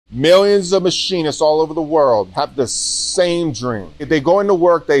Millions of machinists all over the world have the same dream. If they go into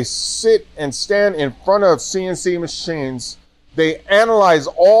work, they sit and stand in front of CNC machines. They analyze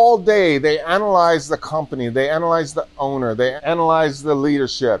all day. They analyze the company. They analyze the owner. They analyze the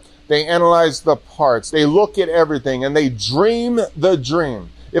leadership. They analyze the parts. They look at everything and they dream the dream.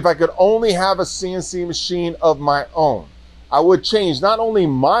 If I could only have a CNC machine of my own, I would change not only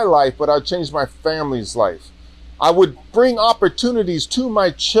my life, but I'd change my family's life. I would bring opportunities to my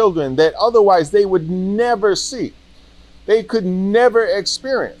children that otherwise they would never see. They could never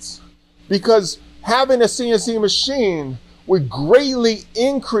experience, because having a CNC machine would greatly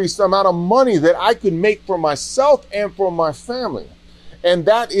increase the amount of money that I could make for myself and for my family. And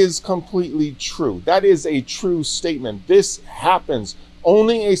that is completely true. That is a true statement. This happens.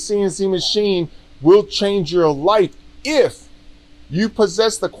 Owning a CNC machine will change your life if you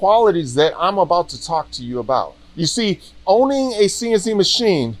possess the qualities that I'm about to talk to you about. You see, owning a CNC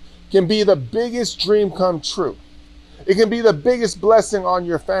machine can be the biggest dream come true. It can be the biggest blessing on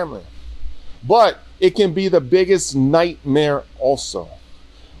your family, but it can be the biggest nightmare also.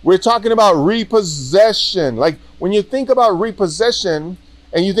 We're talking about repossession. Like when you think about repossession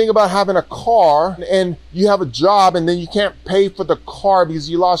and you think about having a car and you have a job and then you can't pay for the car because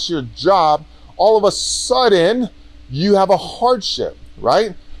you lost your job, all of a sudden you have a hardship,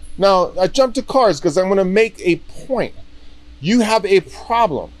 right? Now, I jumped to cars because I'm going to make a point. You have a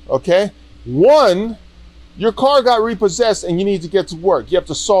problem, okay? One, your car got repossessed and you need to get to work. You have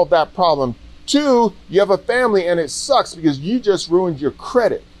to solve that problem. Two, you have a family and it sucks because you just ruined your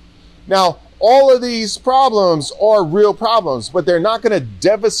credit. Now, all of these problems are real problems, but they're not going to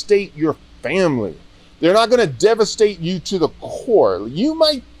devastate your family. They're not going to devastate you to the core. You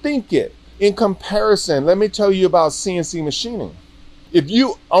might think it. In comparison, let me tell you about CNC machining. If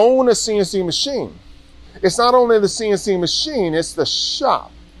you own a CNC machine, it's not only the CNC machine, it's the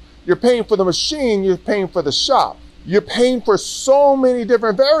shop. You're paying for the machine, you're paying for the shop. You're paying for so many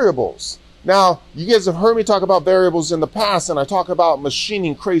different variables. Now, you guys have heard me talk about variables in the past, and I talk about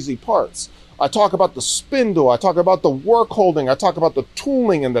machining crazy parts. I talk about the spindle, I talk about the work holding, I talk about the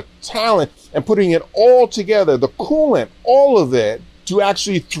tooling and the talent and putting it all together, the coolant, all of it, to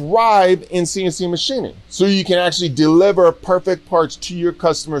actually thrive in CNC machining. So you can actually deliver perfect parts to your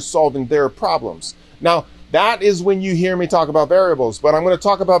customers, solving their problems. Now, that is when you hear me talk about variables, but I'm going to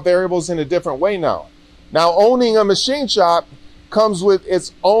talk about variables in a different way now. Now, owning a machine shop comes with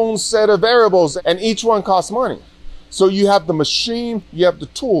its own set of variables, and each one costs money. So you have the machine, you have the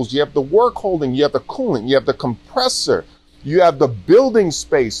tools, you have the work holding, you have the coolant, you have the compressor, you have the building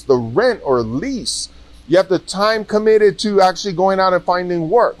space, the rent or lease. You have the time committed to actually going out and finding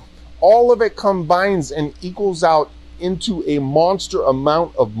work. All of it combines and equals out into a monster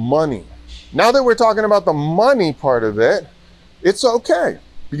amount of money. Now that we're talking about the money part of it, it's okay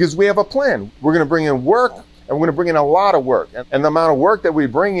because we have a plan. We're going to bring in work and we're going to bring in a lot of work. And the amount of work that we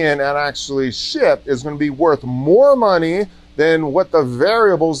bring in and actually ship is going to be worth more money than what the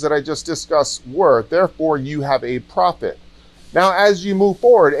variables that I just discussed were. Therefore, you have a profit. Now, as you move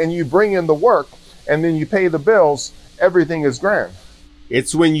forward and you bring in the work, and then you pay the bills, everything is grand.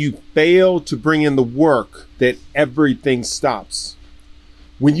 It's when you fail to bring in the work that everything stops.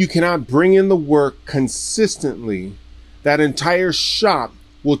 When you cannot bring in the work consistently, that entire shop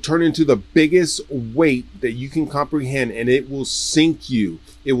will turn into the biggest weight that you can comprehend, and it will sink you.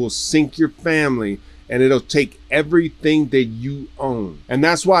 It will sink your family, and it'll take everything that you own. And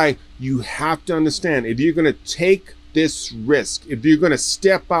that's why you have to understand, if you're going to take this risk, if you're going to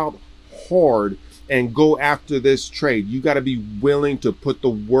step out hard and go after this trade, you got to be willing to put the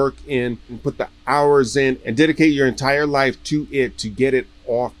work in and put the hours in and dedicate your entire life to it to get it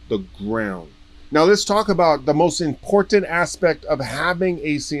off the ground. Now let's talk about the most important aspect of having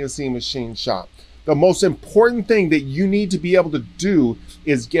a CNC machine shop. The most important thing that you need to be able to do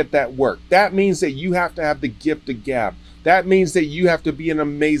is get that work. That means that you have to have the gift of gab. That means that you have to be an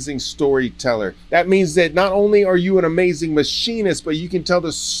amazing storyteller. That means that not only are you an amazing machinist, but you can tell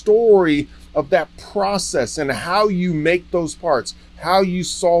the story of that process and how you make those parts, how you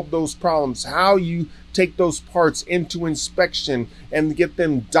solve those problems, how you take those parts into inspection and get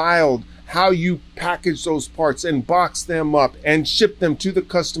them dialed, how you package those parts and box them up and ship them to the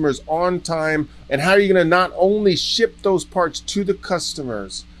customers on time, and how you're going to not only ship those parts to the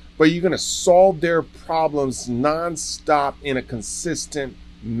customers, but you're going to solve their problems nonstop in a consistent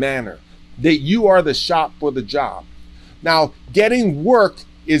manner. That you are the shop for the job. Now, getting work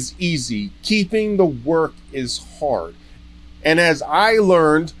is easy. Keeping the work is hard. And as I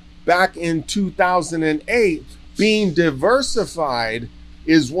learned back in 2008, being diversified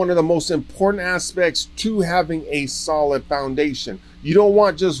is one of the most important aspects to having a solid foundation. You don't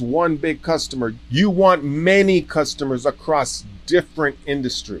want just one big customer. You want many customers across different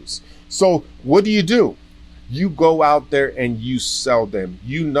industries. So what do? You go out there and you sell them.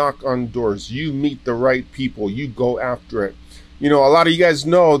 You knock on doors. You meet the right people. You go after it. You know, a lot of you guys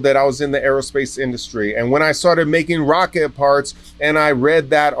know that I was in the aerospace industry. And when I started making rocket parts and I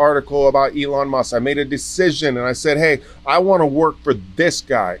read that article about Elon Musk, I made a decision and I said, hey, I want to work for this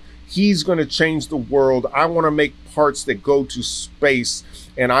guy. He's going to change the world. I want to make parts that go to space.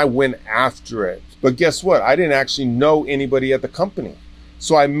 And I went after it. But guess what? I didn't actually know anybody at the company.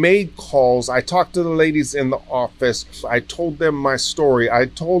 So I made calls. I talked to the ladies in the office. I told them my story. I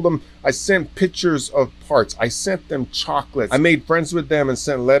told them, I sent pictures of parts. I sent them chocolates. I made friends with them and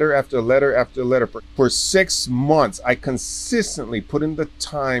sent letter after letter after letter. For 6 months, I consistently put in the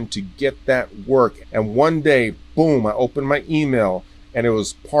time to get that work. And one day, boom, I opened my email and it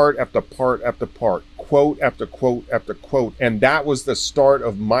was part after part after part, quote after quote after quote. And that was the start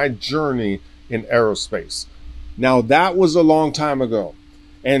of my journey in aerospace. Now, that was a long time ago.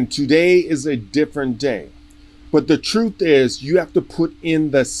 And today is a different day. But the truth is, you have to put in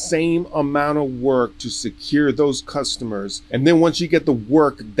the same amount of work to secure those customers. And then once you get the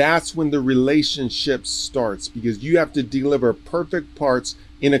work, that's when the relationship starts, because you have to deliver perfect parts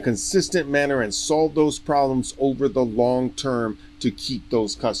in a consistent manner and solve those problems over the long term to keep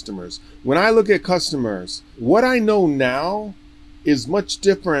those customers. When I look at customers, what I know now is much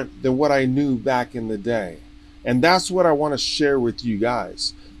different than what I knew back in the day. And that's what I want to share with you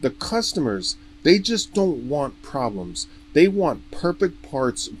guys. The customers, they just don't want problems. They want perfect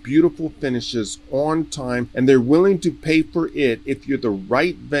parts, beautiful finishes on time, and they're willing to pay for it if you're the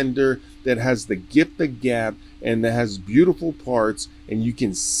right vendor that has the gift of gab and that has beautiful parts and you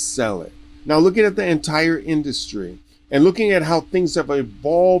can sell it. Now, looking at the entire industry and looking at how things have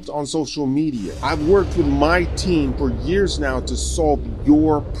evolved on social media, I've worked with my team for years now to solve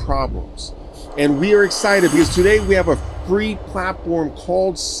your problems. And we are excited because today we have a free platform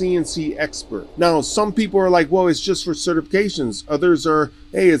called CNC Expert. Now, some people are like, well, it's just for certifications. Others are,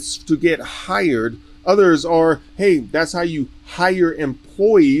 hey, it's to get hired. Others are, hey, that's how you hire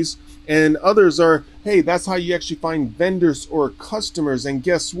employees. And others are, hey, that's how you actually find vendors or customers. And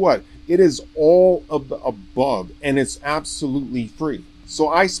guess what? It is all of the above, and it's absolutely free. So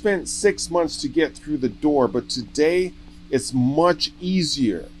I spent 6 months to get through the door, but today it's much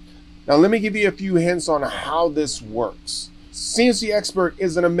easier. Now, let me give you a few hints on how this works. CNC Expert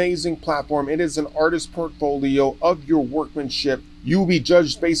is an amazing platform. It is an artist portfolio of your workmanship. You will be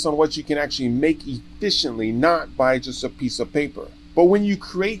judged based on what you can actually make efficiently, not by just a piece of paper. But when you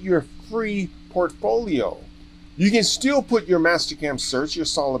create your free portfolio, you can still put your Mastercam certs, your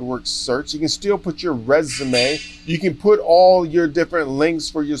SolidWorks certs. You can still put your resume. You can put all your different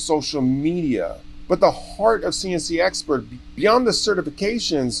links for your social media. But the heart of CNC Expert, beyond the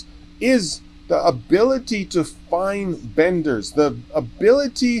certifications, is the ability to find vendors, the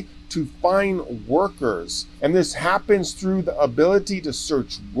ability to find workers. And this happens through the ability to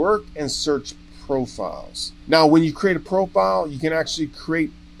search work and search profiles. Now, when you create a profile, you can actually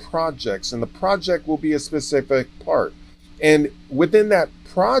create projects, and the project will be a specific part. And within that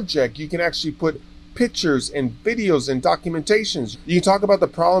project, you can actually put pictures and videos and documentations. You can talk about the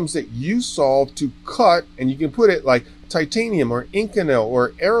problems that you solve to cut, and you can put it like titanium or Inconel or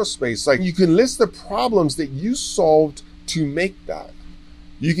aerospace. Like, you can list the problems that you solved to make that.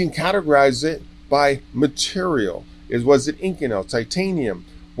 You can categorize it by material. Was it Inconel, titanium?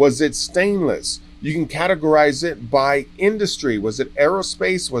 Was it stainless? You can categorize it by industry. Was it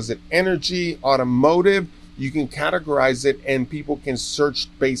aerospace? Was it energy, automotive? You can categorize it and people can search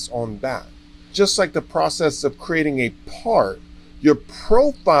based on that. Just like the process of creating a part, your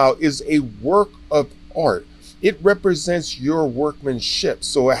profile is a work of art. It represents your workmanship.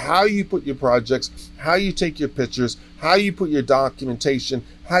 So how you put your projects, how you take your pictures, how you put your documentation,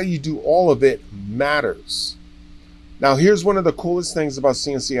 how you do all of it matters. Now, here's one of the coolest things about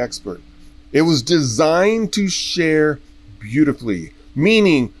CNC Expert. It was designed to share beautifully,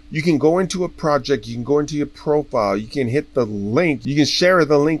 meaning you can go into a project, you can go into your profile, you can hit the link, you can share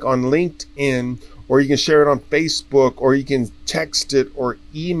the link on LinkedIn, or you can share it on Facebook, or you can text it or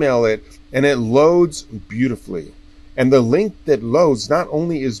email it, and it loads beautifully. And the link that loads not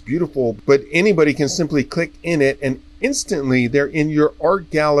only is beautiful, but anybody can simply click in it and instantly they're in your art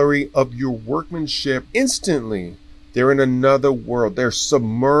gallery of your workmanship. Instantly, they're in another world. They're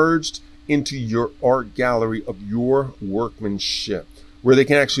submerged into your art gallery of your workmanship, where they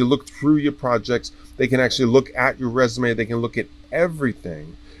can actually look through your projects. They can actually look at your resume. They can look at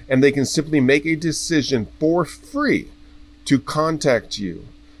everything, and they can simply make a decision for free to contact you,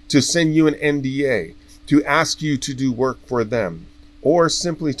 to send you an NDA, to ask you to do work for them, or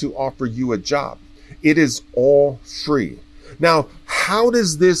simply to offer you a job. It is all free. Now, how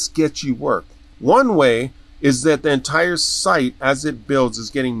does this get you work? One way is that the entire site, as it builds, is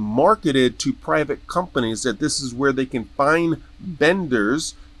getting marketed to private companies, that this is where they can find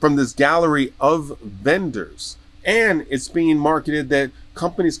vendors from this gallery of vendors. And it's being marketed that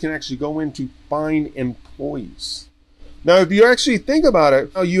companies can actually go in to find employees. Now, if you actually think about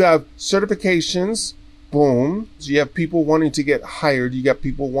it, you have certifications, boom. So you have people wanting to get hired. You got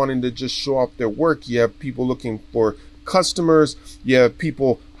people wanting to just show off their work. You have people looking for customers. You have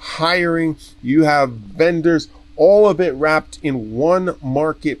people hiring. You have vendors, all of it wrapped in one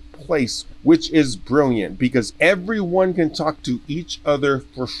marketplace, which is brilliant because everyone can talk to each other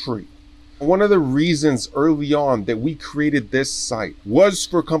for free. One of the reasons early on that we created this site was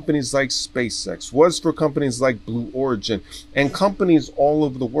for companies like SpaceX, was for companies like Blue Origin, and companies all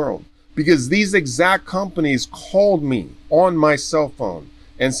over the world. Because these exact companies called me on my cell phone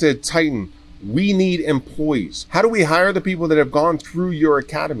and said, Titan, we need employees. How do we hire the people that have gone through your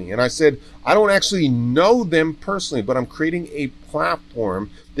academy? And I said, I don't actually know them personally, but I'm creating a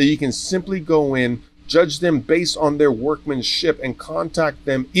platform that you can simply go in, judge them based on their workmanship, and contact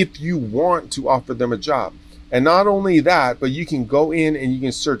them if you want to offer them a job. And not only that, but you can go in and you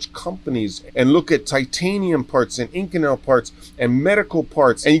can search companies and look at titanium parts and Inconel parts and medical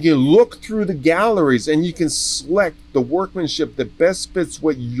parts. And you can look through the galleries and you can select the workmanship that best fits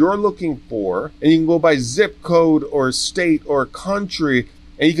what you're looking for. And you can go by zip code or state or country,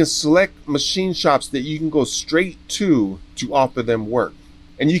 and you can select machine shops that you can go straight to offer them work.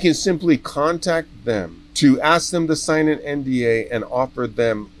 And you can simply contact them to ask them to sign an NDA and offer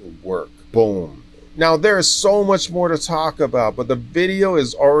them work. Boom. Now, there is so much more to talk about, but the video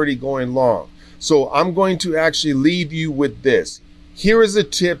is already going long. So I'm going to actually leave you with this. Here is a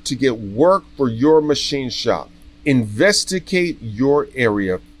tip to get work for your machine shop. Investigate your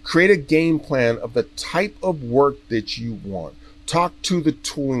area. Create a game plan of the type of work that you want. Talk to the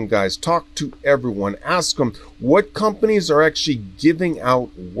tooling guys. Talk to everyone. Ask them what companies are actually giving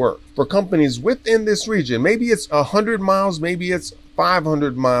out work. For companies within this region, maybe it's 100 miles, maybe it's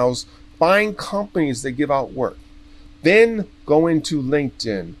 500 miles. Find companies that give out work. Then go into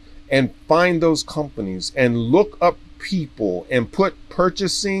LinkedIn and find those companies and look up people and put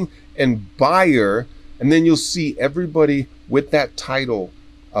purchasing and buyer, and then you'll see everybody with that title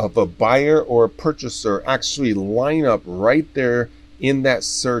of a buyer or a purchaser actually line up right there in that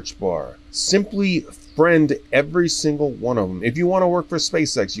search bar. Simply friend every single one of them. If you want to work for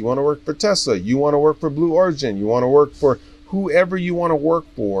SpaceX, you want to work for Tesla, you want to work for Blue Origin, you want to work for whoever you want to work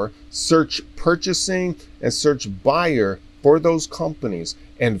for, search purchasing and search buyer for those companies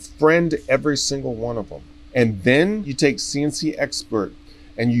and friend every single one of them. And then you take CNC Expert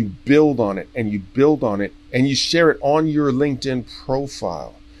and you build on it and you build on it and you share it on your LinkedIn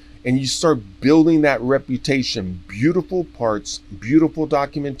profile. And you start building that reputation, beautiful parts, beautiful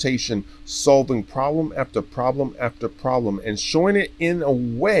documentation, solving problem after problem after problem, and showing it in a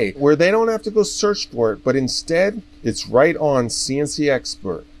way where they don't have to go search for it, but instead it's right on CNC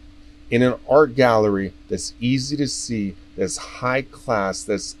Expert in an art gallery that's easy to see, that's high class,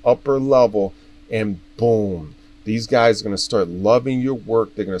 that's upper level, and boom. These guys are going to start loving your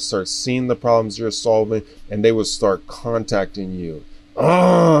work. They're going to start seeing the problems you're solving, and they will start contacting you.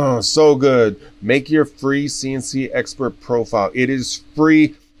 Oh, so good. Make your free CNC Expert profile. It is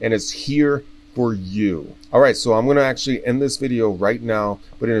free and it's here for you. All right, so I'm going to actually end this video right now,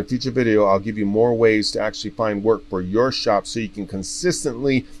 but in a future video, I'll give you more ways to actually find work for your shop so you can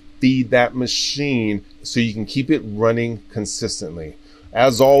consistently feed that machine so you can keep it running consistently.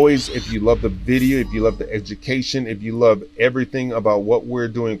 As always, if you love the video, if you love the education, if you love everything about what we're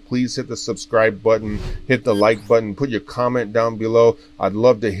doing, please hit the subscribe button, hit the like button, put your comment down below. I'd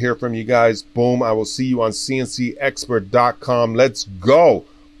love to hear from you guys. Boom. I will see you on CNCexpert.com. Let's go.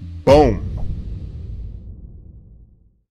 Boom.